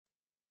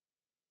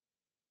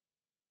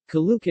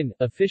Caloocan,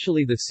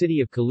 officially the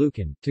city of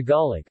Caloocan,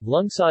 Tagalog,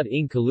 Lungsod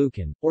ng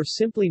Caloocan, or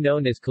simply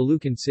known as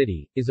Caloocan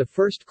City, is a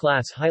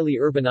first-class highly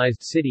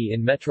urbanized city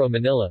in Metro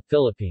Manila,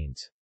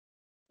 Philippines.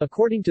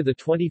 According to the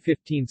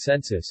 2015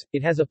 census,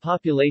 it has a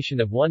population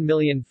of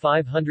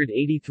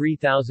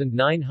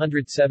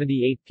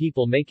 1,583,978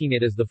 people, making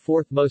it as the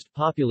fourth most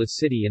populous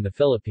city in the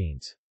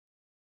Philippines.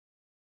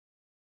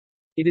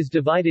 It is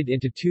divided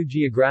into two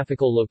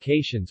geographical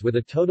locations with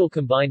a total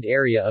combined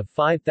area of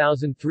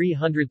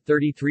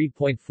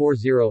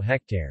 5,333.40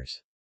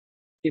 hectares.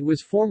 It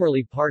was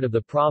formerly part of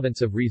the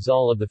province of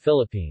Rizal of the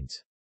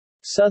Philippines.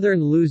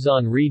 Southern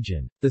Luzon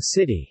region. The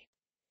city's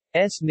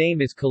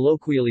name is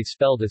colloquially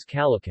spelled as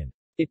Caloocan.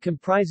 It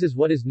comprises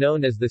what is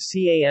known as the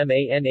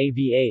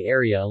Camanava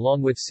area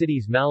along with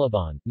cities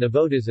Malabon,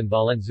 Navotas and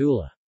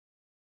Valenzuela.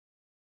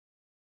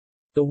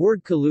 The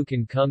word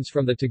Caloocan comes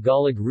from the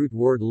Tagalog root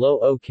word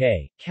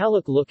lo-ok,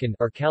 Caloocan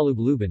or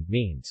Calugluban,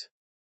 means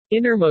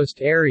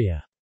innermost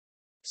area.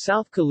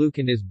 South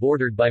Caloocan is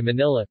bordered by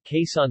Manila,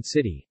 Quezon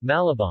City,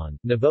 Malabon,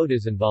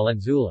 Navotas and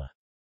Valenzuela.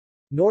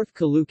 North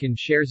Caloocan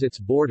shares its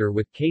border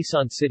with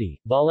Quezon City,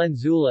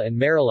 Valenzuela and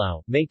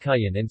Marilao,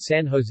 Meycauayan and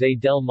San Jose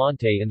del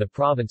Monte in the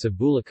province of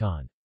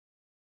Bulacan.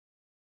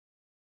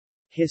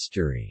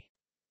 History.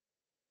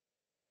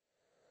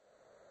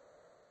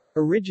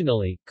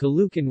 Originally,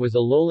 Caloocan was a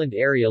lowland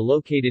area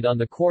located on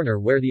the corner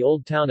where the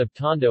old town of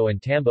Tondo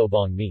and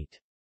Tambobong meet.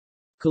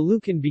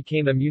 Caloocan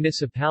became a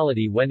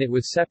municipality when it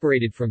was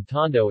separated from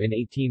Tondo in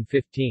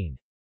 1815.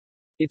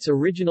 Its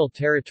original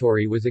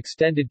territory was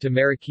extended to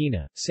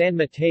Marikina, San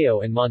Mateo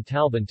and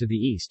Montalban to the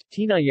east,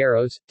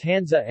 Tinayeros,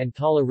 Tanza and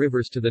Tala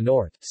rivers to the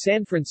north,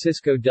 San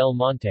Francisco del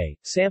Monte,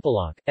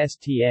 Sampaloc,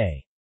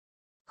 Sta.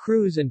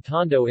 Cruz and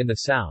Tondo in the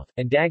south,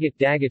 and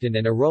Dagat-Dagatan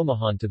and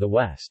Aromahan to the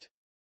west.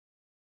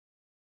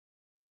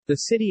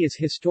 The city is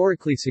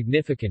historically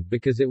significant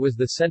because it was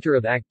the center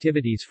of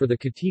activities for the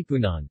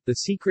Katipunan, the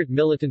secret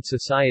militant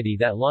society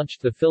that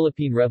launched the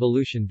Philippine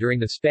Revolution during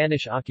the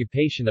Spanish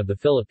occupation of the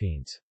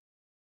Philippines.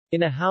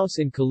 In a house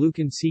in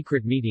Caloocan,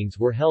 secret meetings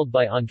were held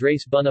by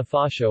Andres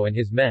Bonifacio and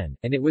his men,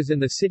 and it was in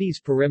the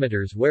city's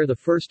perimeters where the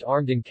first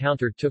armed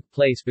encounter took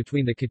place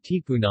between the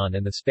Katipunan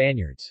and the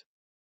Spaniards.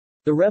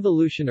 The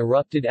revolution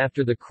erupted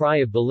after the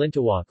Cry of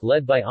Balintawak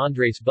led by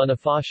Andres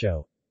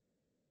Bonifacio.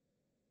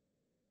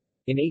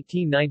 In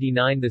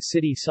 1899 the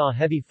city saw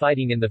heavy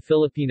fighting in the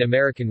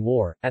Philippine-American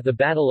War, at the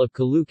Battle of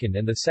Caloocan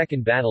and the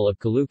Second Battle of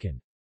Caloocan.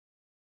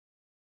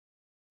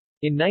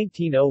 In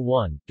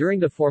 1901, during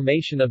the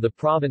formation of the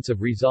province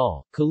of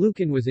Rizal,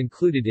 Caloocan was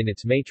included in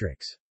its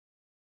matrix.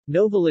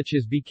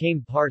 Novaliches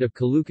became part of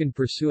Caloocan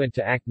pursuant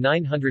to Act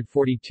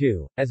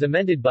 942, as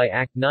amended by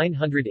Act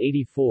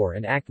 984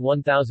 and Act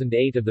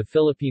 1008 of the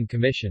Philippine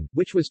Commission,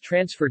 which was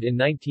transferred in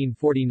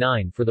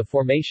 1949 for the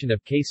formation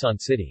of Quezon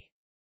City.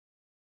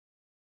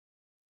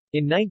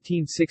 In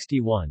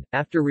 1961,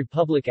 after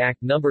Republic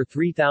Act No.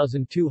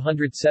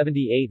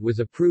 3278 was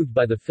approved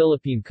by the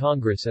Philippine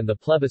Congress and the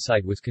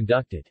plebiscite was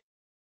conducted.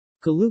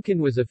 Caloocan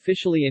was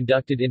officially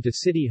inducted into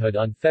cityhood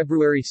on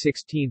February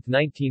 16,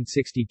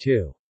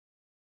 1962.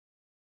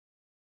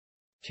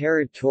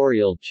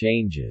 Territorial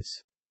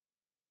changes.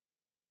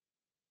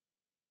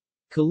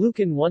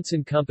 Caloocan once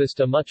encompassed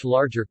a much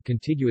larger,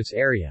 contiguous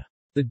area.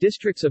 The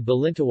districts of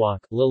Balintawak,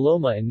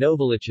 Laloma and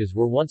Novaliches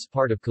were once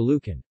part of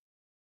Caloocan.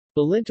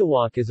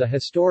 Balintawak is a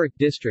historic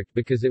district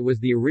because it was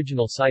the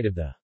original site of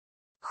the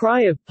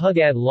Cry of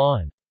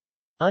Pag-Adlawan,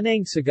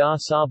 Unang Saga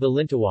sa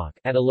Balintawak,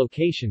 at a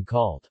location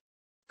called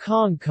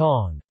Kong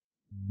Kong,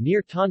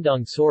 near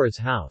Tandang Sora's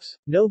house.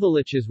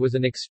 Novaliches was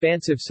an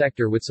expansive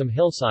sector with some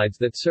hillsides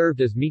that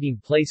served as meeting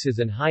places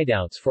and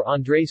hideouts for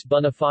Andres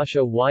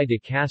Bonifacio y de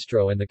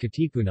Castro and the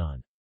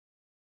Katipunan.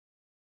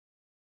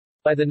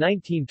 By the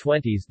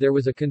 1920s there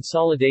was a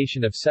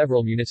consolidation of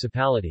several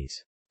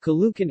municipalities.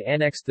 Caloocan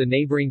annexed the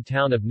neighboring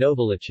town of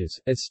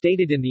Novaliches, as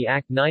stated in the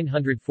Act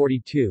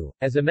 942,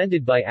 as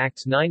amended by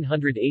Acts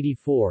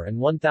 984 and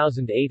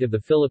 1008 of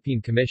the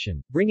Philippine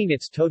Commission, bringing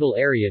its total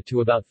area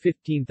to about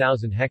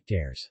 15,000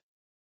 hectares.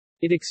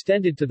 It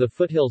extended to the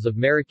foothills of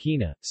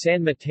Marikina,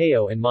 San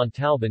Mateo and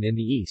Montalban in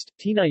the east,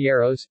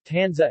 Tinayeros,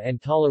 Tanza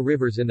and Tala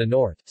rivers in the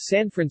north,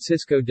 San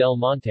Francisco del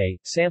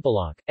Monte,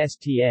 Sampaloc,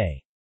 Sta.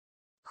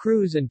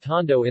 Cruz and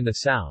Tondo in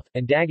the south,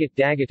 and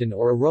Dagat-Dagatan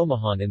or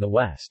Aromahan in the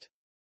west.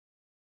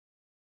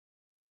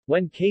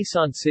 When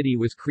Quezon City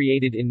was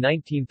created in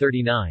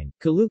 1939,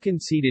 Caloocan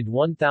ceded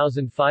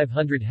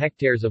 1,500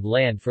 hectares of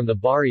land from the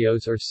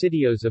barrios or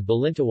sitios of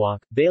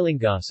Balintawak,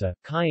 Balingasa,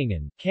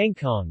 Kayangan,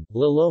 Kangkong,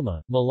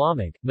 Laloma,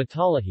 Malamig,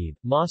 Matalahib,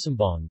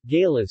 Masambong,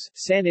 Galas,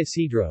 San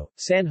Isidro,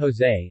 San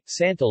Jose,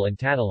 Santal and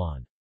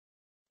Tatalan.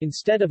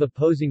 Instead of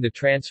opposing the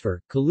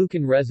transfer,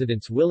 Caloocan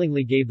residents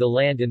willingly gave the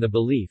land in the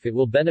belief it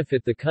will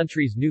benefit the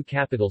country's new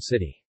capital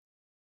city.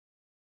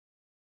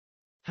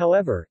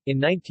 However, in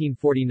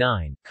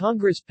 1949,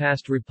 Congress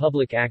passed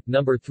Republic Act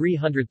No.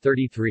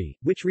 333,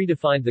 which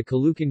redefined the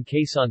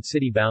Caloocan-Quezon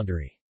City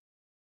boundary.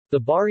 The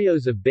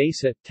barrios of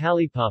Besa,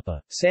 Talipapa,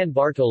 San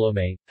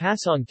Bartolome,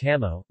 Pasong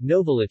Tamo,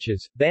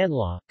 Novaliches,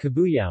 Banlaw,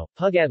 Cabuyao,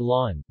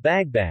 Pugadlawan,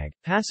 Bagbag,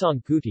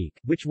 Pasong Putik,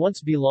 which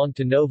once belonged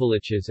to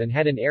Novaliches and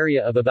had an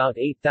area of about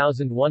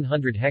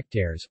 8,100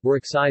 hectares, were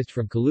excised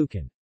from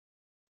Caloocan.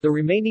 The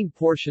remaining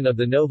portion of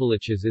the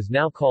Novaliches is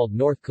now called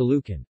North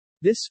Caloocan.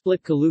 This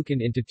split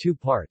Caloocan into two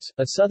parts,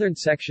 a southern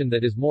section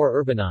that is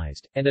more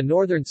urbanized, and a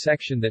northern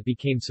section that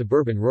became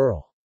suburban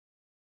rural.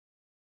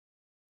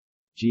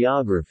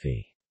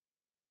 Geography.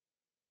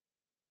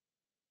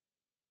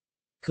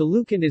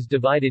 Caloocan is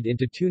divided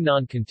into two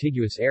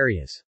non-contiguous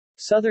areas.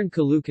 Southern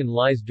Caloocan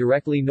lies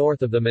directly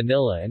north of the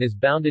Manila and is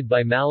bounded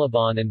by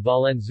Malabon and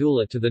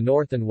Valenzuela to the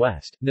north and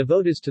west,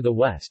 Navotas to the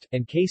west,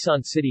 and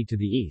Quezon City to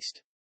the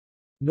east.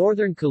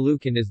 Northern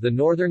Caloocan is the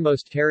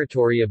northernmost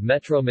territory of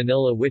Metro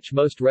Manila, which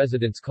most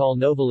residents call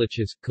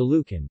Novaliches,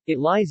 Caloocan. It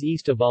lies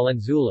east of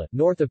Valenzuela,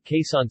 north of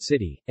Quezon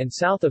City, and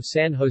south of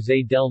San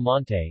Jose del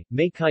Monte,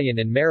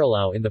 Meycauayan and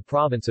Marilao in the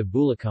province of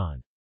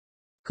Bulacan.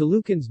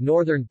 Caloocan's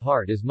northern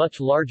part is much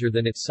larger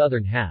than its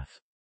southern half.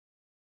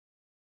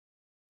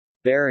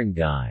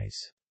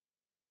 Barangays.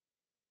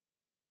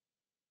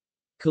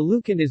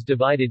 Caloocan is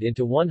divided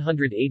into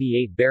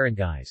 188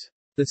 barangays.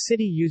 The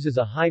city uses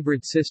a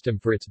hybrid system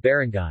for its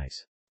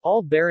barangays.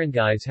 All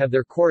barangays have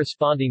their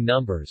corresponding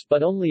numbers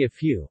but only a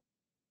few,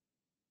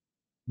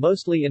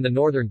 mostly in the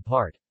northern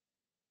part,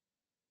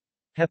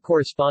 have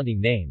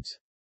corresponding names.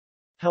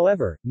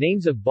 However,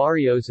 names of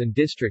barrios and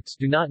districts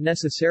do not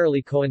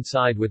necessarily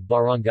coincide with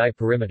barangay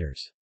perimeters.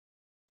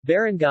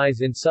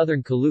 Barangays in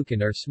southern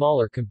Caloocan are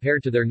smaller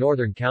compared to their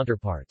northern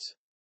counterparts.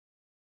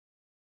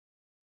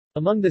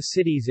 Among the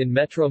cities in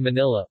Metro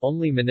Manila,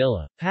 only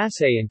Manila,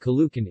 Pasay and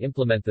Caloocan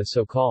implement the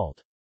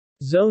so-called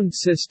zone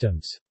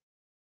systems.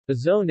 A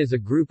zone is a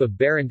group of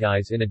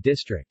barangays in a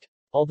district.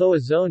 Although a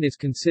zone is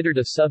considered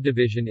a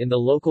subdivision in the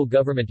local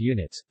government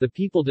units, the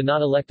people do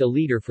not elect a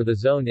leader for the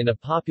zone in a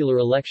popular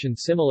election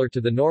similar to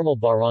the normal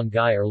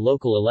barangay or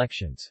local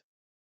elections.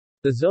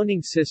 The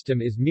zoning system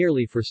is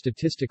merely for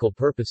statistical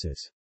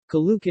purposes.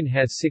 Caloocan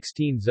has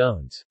 16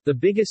 zones. The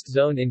biggest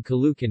zone in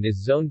Caloocan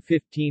is Zone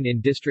 15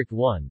 in District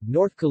 1,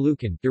 North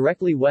Caloocan,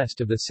 directly west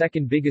of the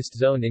second biggest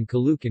zone in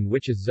Caloocan,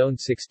 which is Zone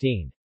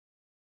 16.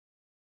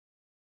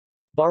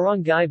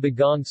 Barangay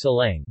Bagong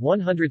Salang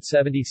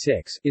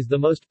 176 is the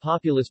most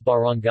populous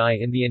barangay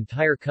in the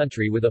entire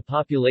country with a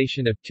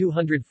population of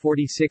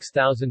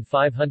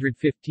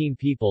 246,515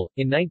 people.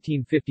 In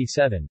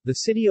 1957, the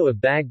sitio of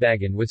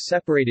Bagbagan was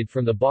separated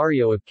from the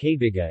barrio of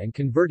Cabiga and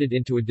converted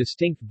into a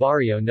distinct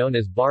barrio known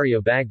as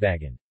Barrio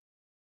Bagbagan.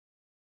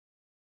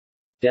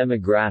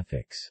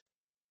 Demographics.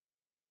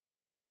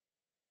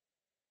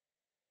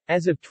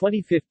 As of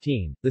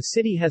 2015, the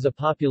city has a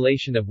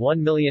population of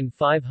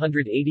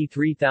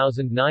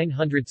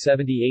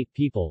 1,583,978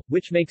 people,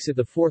 which makes it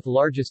the fourth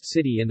largest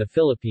city in the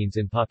Philippines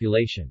in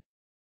population.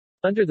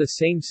 Under the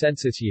same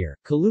census year,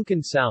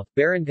 Caloocan South,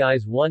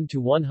 barangays 1 to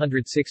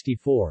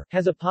 164,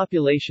 has a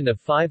population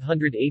of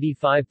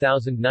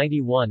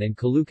 585,091 and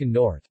Caloocan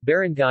North,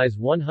 barangays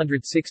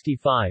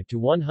 165 to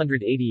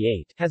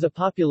 188, has a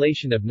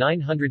population of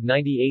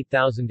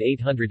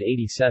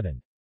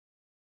 998,887.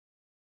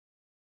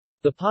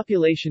 The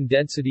population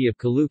density of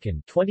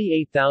Caloocan,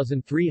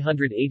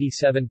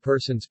 28,387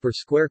 persons per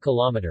square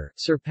kilometer,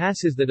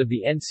 surpasses that of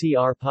the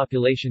NCR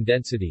population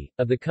density.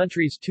 Of the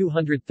country's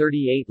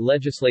 238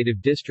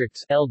 legislative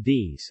districts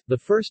 (LDs), the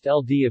first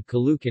LD of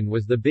Caloocan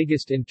was the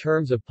biggest in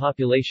terms of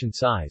population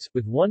size,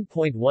 with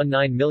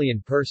 1.19 million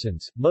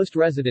persons. Most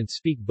residents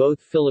speak both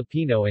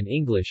Filipino and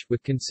English,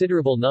 with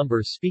considerable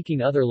numbers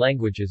speaking other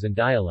languages and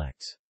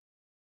dialects.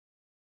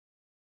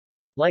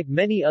 Like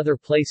many other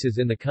places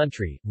in the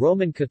country,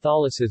 Roman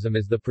Catholicism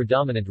is the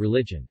predominant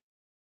religion.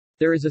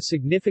 There is a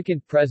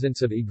significant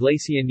presence of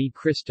Iglesia ni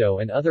Cristo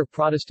and other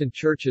Protestant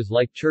churches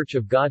like Church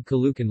of God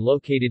Caloocan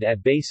located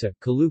at Besa,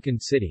 Caloocan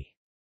City.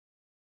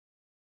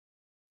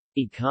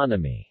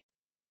 Economy.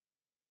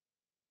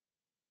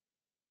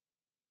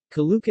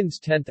 Caloocan's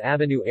 10th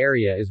Avenue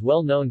area is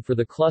well known for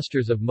the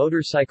clusters of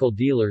motorcycle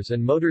dealers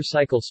and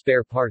motorcycle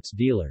spare parts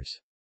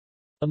dealers.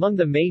 Among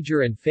the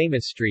major and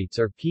famous streets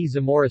are P.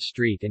 Zamora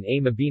Street and A.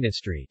 Mabini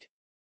Street.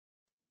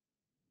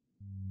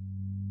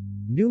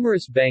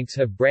 Numerous banks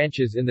have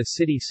branches in the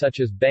city such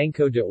as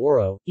Banco de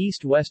Oro,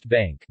 East West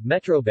Bank,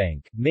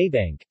 Metrobank,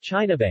 Maybank,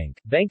 China Bank,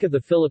 Bank of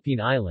the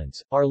Philippine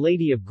Islands, Our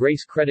Lady of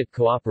Grace Credit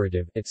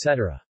Cooperative,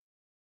 etc.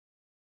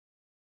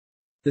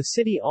 The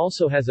city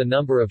also has a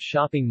number of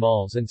shopping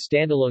malls and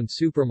standalone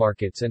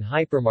supermarkets and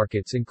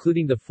hypermarkets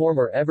including the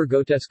former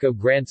Evergotesco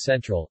Grand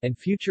Central and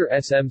future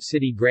SM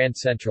City Grand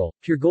Central,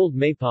 Puregold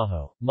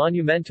Maypaho,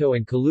 Monumento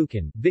and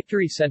Caloocan,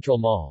 Victory Central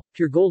Mall,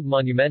 Puregold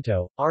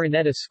Monumento,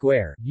 Araneta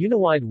Square,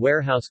 Uniwide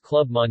Warehouse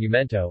Club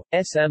Monumento,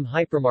 SM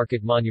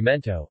Hypermarket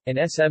Monumento, and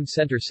SM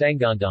Center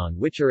Sangandang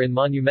which are in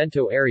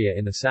Monumento area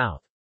in the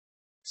south.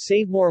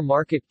 Savemore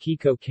Market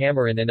Kiko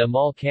Cameron and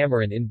Amal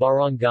Cameron in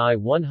Barangay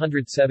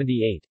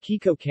 178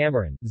 Kiko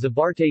Cameron,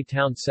 Zabarte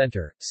Town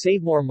Center,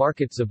 Savemore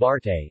Market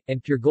Zabarte,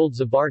 and Puregold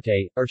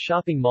Zabarte, are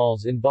shopping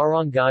malls in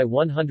Barangay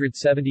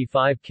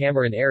 175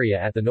 Cameron area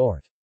at the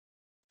north.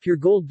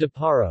 Puregold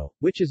Deparo,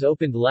 which is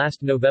opened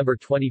last November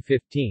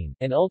 2015,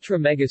 and Ultra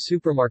Mega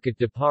Supermarket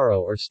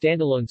Deparo are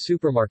standalone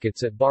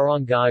supermarkets at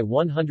Barangay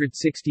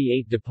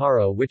 168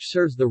 Deparo which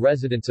serves the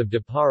residents of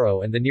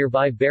Deparo and the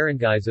nearby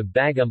barangays of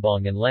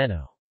Bagambong and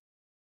Lano.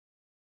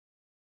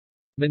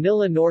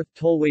 Manila North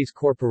Tollways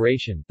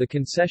Corporation, the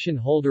concession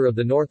holder of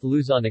the North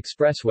Luzon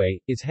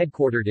Expressway, is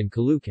headquartered in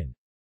Caloocan.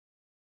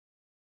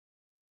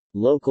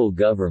 Local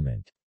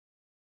government.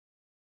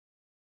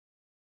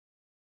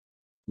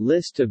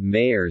 List of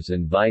mayors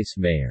and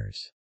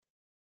vice-mayors.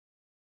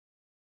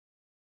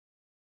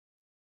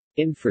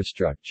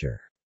 Infrastructure.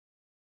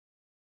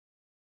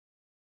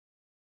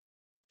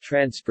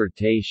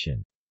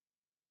 Transportation.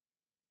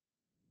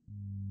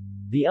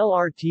 The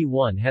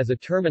LRT-1 has a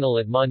terminal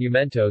at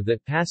Monumento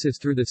that passes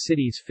through the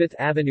city's 5th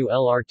Avenue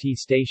LRT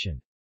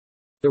station.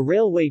 The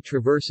railway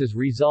traverses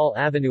Rizal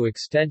Avenue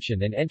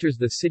Extension and enters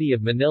the city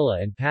of Manila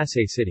and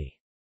Pasay City.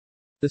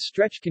 The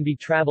stretch can be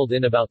traveled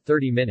in about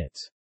 30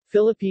 minutes.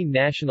 Philippine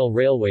National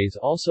Railways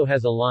also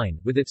has a line,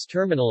 with its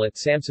terminal at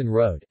Samson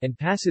Road, and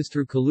passes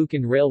through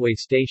Caloocan Railway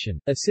Station,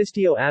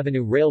 Asistio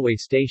Avenue Railway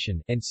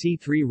Station, and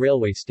C3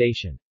 Railway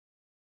Station.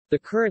 The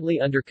currently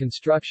under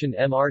construction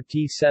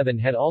MRT-7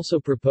 had also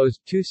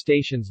proposed 2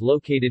 stations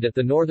located at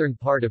the northern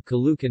part of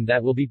Caloocan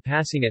that will be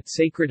passing at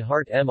Sacred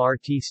Heart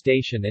MRT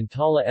Station and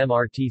Tala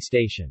MRT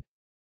Station.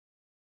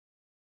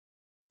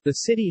 The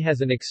city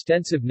has an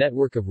extensive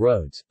network of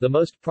roads, the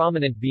most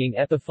prominent being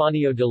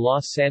Epifanio de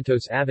los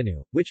Santos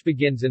Avenue, which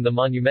begins in the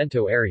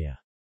Monumento area.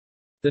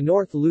 The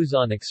North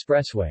Luzon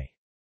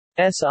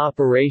Expressway's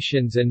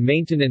operations and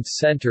maintenance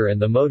center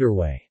and the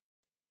motorway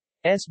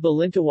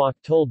Balintawak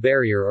toll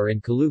barrier are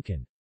in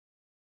Caloocan.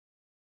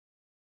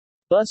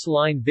 Bus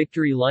line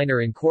Victory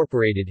Liner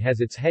Incorporated has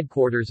its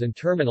headquarters and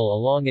terminal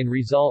along in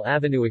Rizal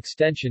Avenue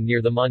Extension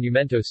near the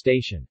Monumento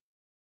Station.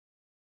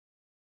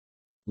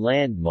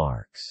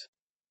 Landmarks.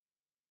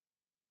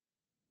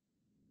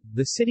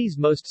 The city's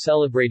most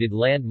celebrated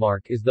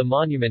landmark is the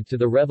monument to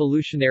the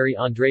revolutionary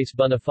Andres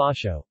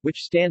Bonifacio,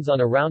 which stands on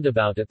a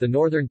roundabout at the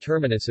northern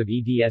terminus of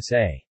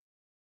EDSA.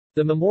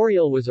 The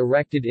memorial was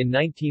erected in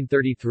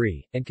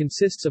 1933, and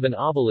consists of an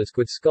obelisk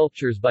with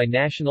sculptures by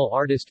national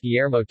artist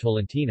Guillermo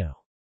Tolentino.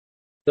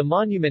 The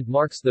monument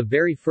marks the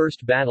very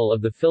first battle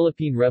of the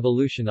Philippine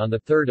Revolution on 3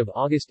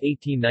 August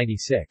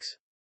 1896.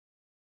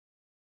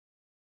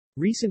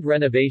 Recent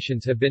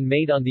renovations have been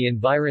made on the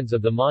environs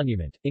of the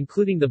monument,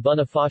 including the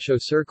Bonifacio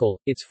Circle,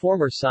 its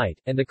former site,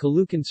 and the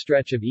Caloocan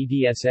stretch of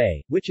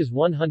EDSA, which is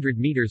 100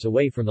 meters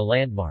away from the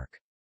landmark.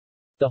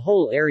 The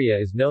whole area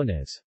is known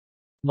as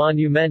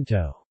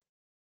Monumento.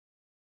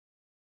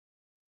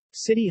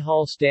 City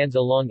Hall stands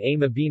along A.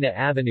 Mabini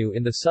Avenue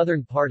in the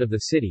southern part of the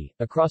city,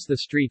 across the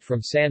street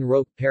from San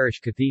Roque Parish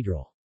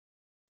Cathedral.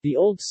 The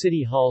old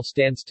City Hall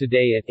stands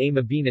today at A.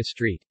 Mabini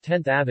Street,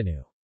 10th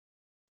Avenue.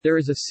 There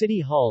is a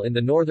City Hall in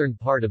the northern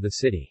part of the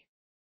city.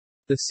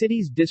 The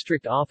city's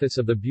district office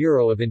of the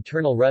Bureau of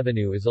Internal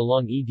Revenue is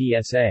along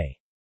EDSA.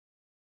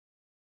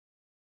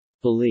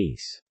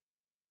 Police.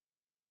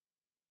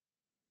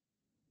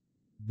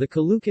 The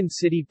Caloocan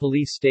City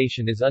Police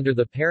Station is under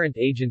the parent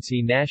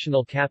agency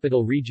National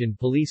Capital Region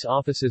Police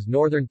Office's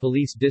Northern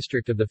Police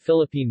District of the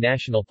Philippine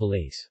National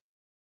Police.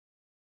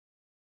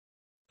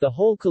 The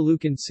whole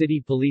Caloocan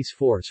City Police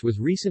Force was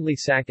recently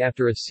sacked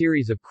after a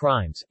series of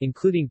crimes,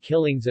 including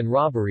killings and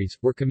robberies,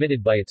 were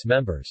committed by its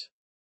members.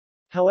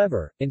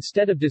 However,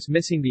 instead of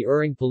dismissing the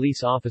erring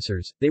police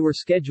officers, they were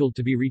scheduled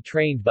to be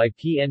retrained by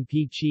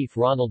PNP Chief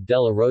Ronald De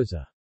La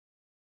Rosa.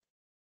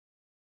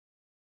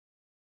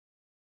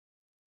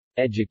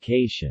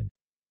 Education.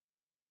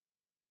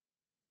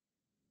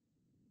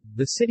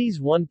 The city's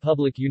one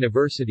public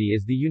university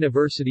is the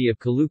University of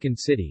Caloocan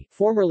City,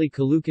 formerly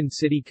Caloocan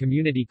City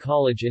Community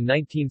College in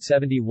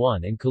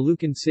 1971 and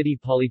Caloocan City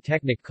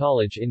Polytechnic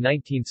College in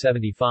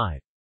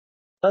 1975.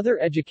 Other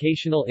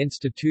educational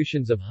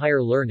institutions of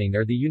higher learning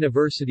are the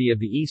University of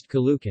the East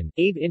Caloocan,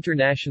 Abe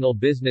International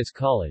Business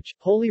College,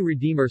 Holy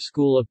Redeemer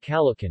School of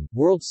Caloocan,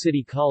 World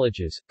City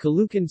Colleges,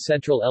 Caloocan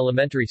Central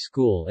Elementary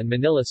School and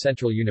Manila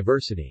Central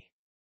University.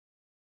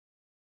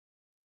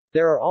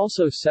 There are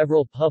also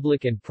several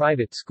public and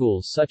private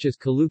schools such as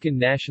Caloocan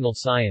National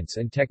Science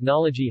and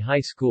Technology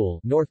High School,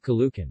 North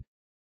Caloocan.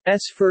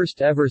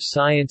 First ever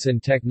Science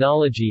and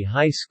Technology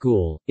High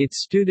School.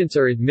 Its students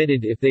are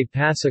admitted if they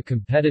pass a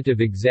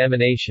competitive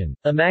examination.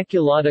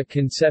 Immaculata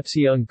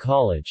Concepcion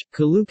College,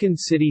 Caloocan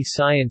City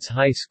Science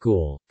High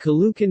School,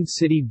 Caloocan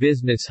City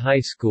Business High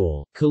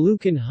School,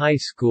 Caloocan High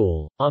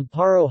School,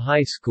 Amparo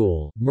High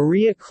School,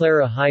 Maria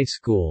Clara High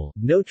School,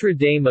 Notre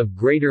Dame of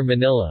Greater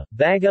Manila,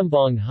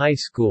 Bagambong High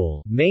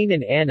School, Main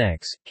and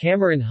Annex,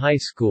 Cameron High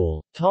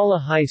School, Tala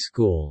High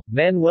School,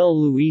 Manuel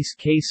Luis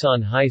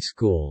Quezon High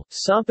School,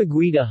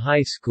 Sampaguita Garcia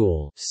High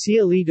School,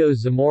 Cielito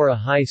Zamora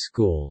High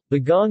School,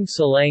 Bagong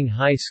Salang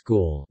High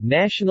School,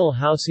 National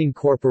Housing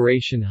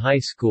Corporation High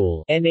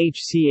School,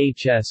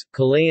 NHCHS,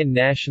 Calayan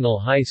National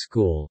High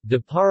School,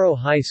 Deparo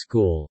High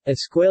School,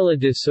 Escuela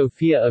de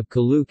Sofia of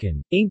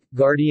Caloocan, Inc.,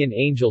 Guardian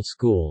Angel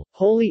School,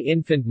 Holy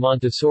Infant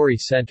Montessori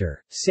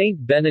Center, St.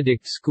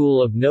 Benedict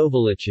School of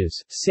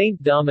Novaliches,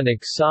 St.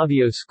 Dominic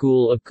Savio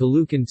School of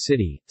Caloocan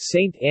City,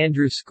 St.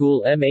 Andrew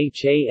School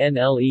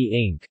MHANLE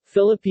Inc.,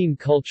 Philippine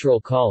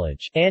Cultural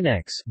College,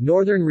 Annex,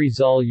 Northern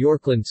Rizal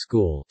Yorkland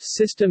School,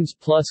 Systems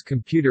Plus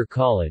Computer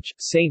College,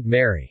 St.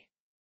 Mary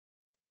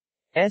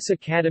S.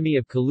 Academy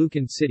of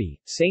Caloocan City,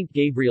 St.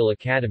 Gabriel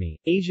Academy,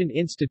 Asian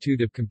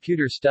Institute of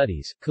Computer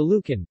Studies,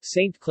 Caloocan,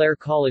 St. Clair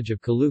College of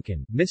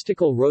Caloocan,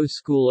 Mystical Rose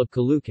School of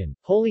Caloocan,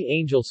 Holy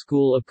Angel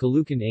School of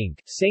Caloocan Inc.,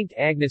 St.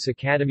 Agnes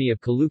Academy of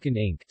Caloocan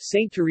Inc.,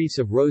 St.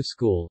 Teresa of Rose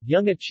School,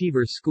 Young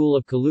Achievers School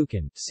of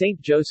Caloocan,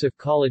 St. Joseph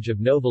College of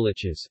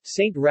Novaliches,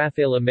 St.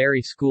 Rafaela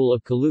Mary School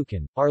of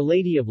Caloocan, Our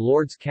Lady of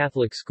Lourdes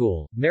Catholic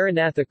School,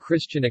 Maranatha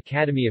Christian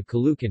Academy of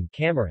Caloocan,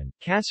 Cameron,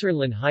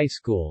 Casarinlan High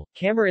School,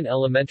 Cameron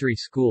Elementary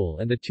School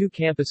and the two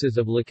campuses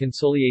of La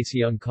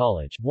Consolacion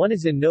College. One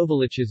is in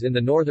Novaliches in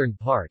the northern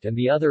part and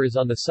the other is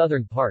on the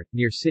southern part,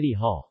 near City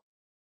Hall.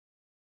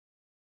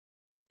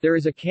 There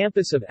is a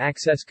campus of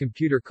Access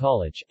Computer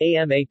College,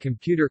 AMA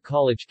Computer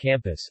College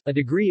Campus, a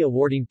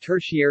degree-awarding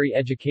tertiary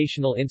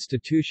educational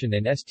institution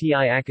and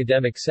STI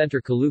Academic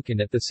Center Caloocan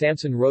at the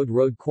Samson Road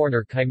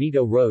corner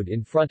Caimito Road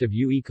in front of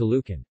UE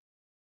Caloocan.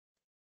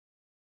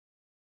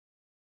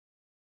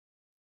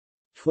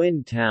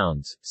 Twin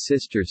towns,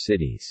 sister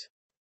cities.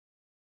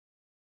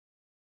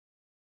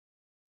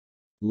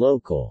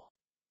 Local.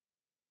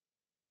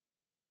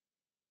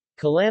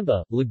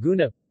 Calamba,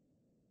 Laguna,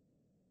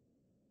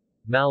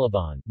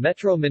 Malabon,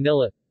 Metro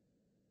Manila,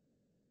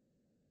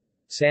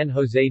 San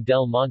Jose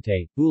del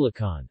Monte,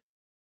 Bulacan.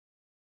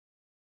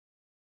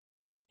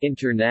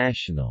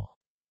 International.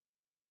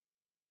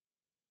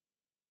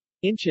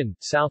 Incheon,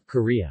 South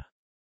Korea.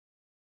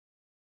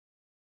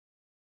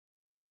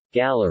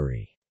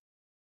 Gallery.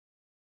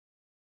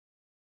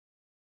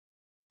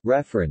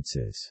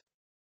 References.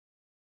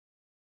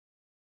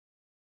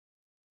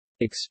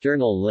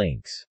 External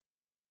links.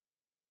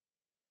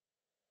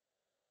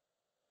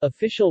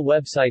 Official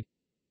website.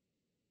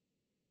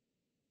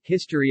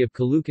 History of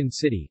Caloocan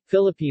City,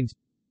 Philippines.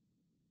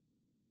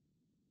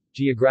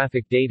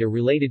 Geographic data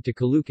related to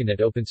Caloocan at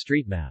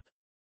OpenStreetMap.